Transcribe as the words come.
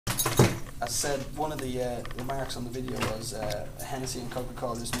as said, one of the remarks on the video was Hennessy and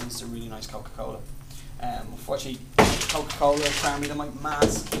Coca-Cola just means it's a really nice Coca-Cola. Unfortunately, Coca-Cola and Cranberry, they might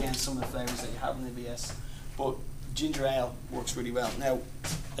mask against some of the flavours that you have in the VS, but ginger ale works really well. Now,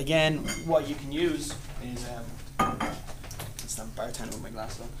 again, what you can use is, it's the bartender with my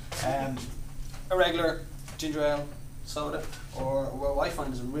glass on, a regular ginger ale soda, or what I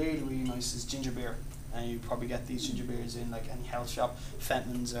find is really, really nice is ginger beer. And you probably get these ginger beers in like any health shop.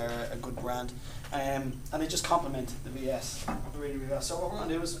 Fenton's are a good brand, and they just complement the VS really, really well. So what we're going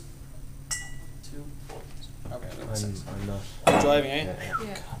to do is 2, 4. Okay, I'm not. I'm driving, eh?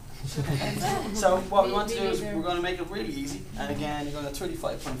 Yeah. So what we want to do is we're going to make it really easy, and again you're going to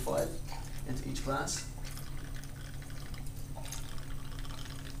 35.5 into each glass.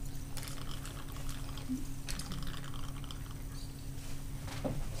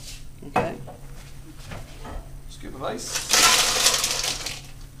 Okay. Scoop of ice.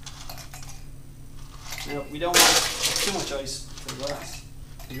 Now we don't want too much ice for the glass.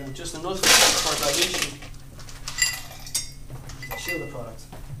 We want just enough for dilution to chill the product.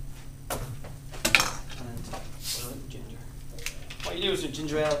 And a little ginger. What you do is with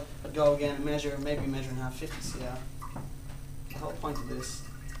ginger ale, I'd go again and measure, maybe measure and have 50 cl. The whole point of this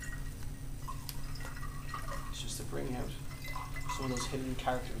is just to bring out some of those hidden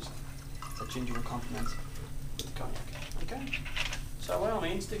characters that ginger will complement with the cognac. Okay? So by all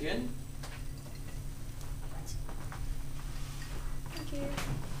means, dig in.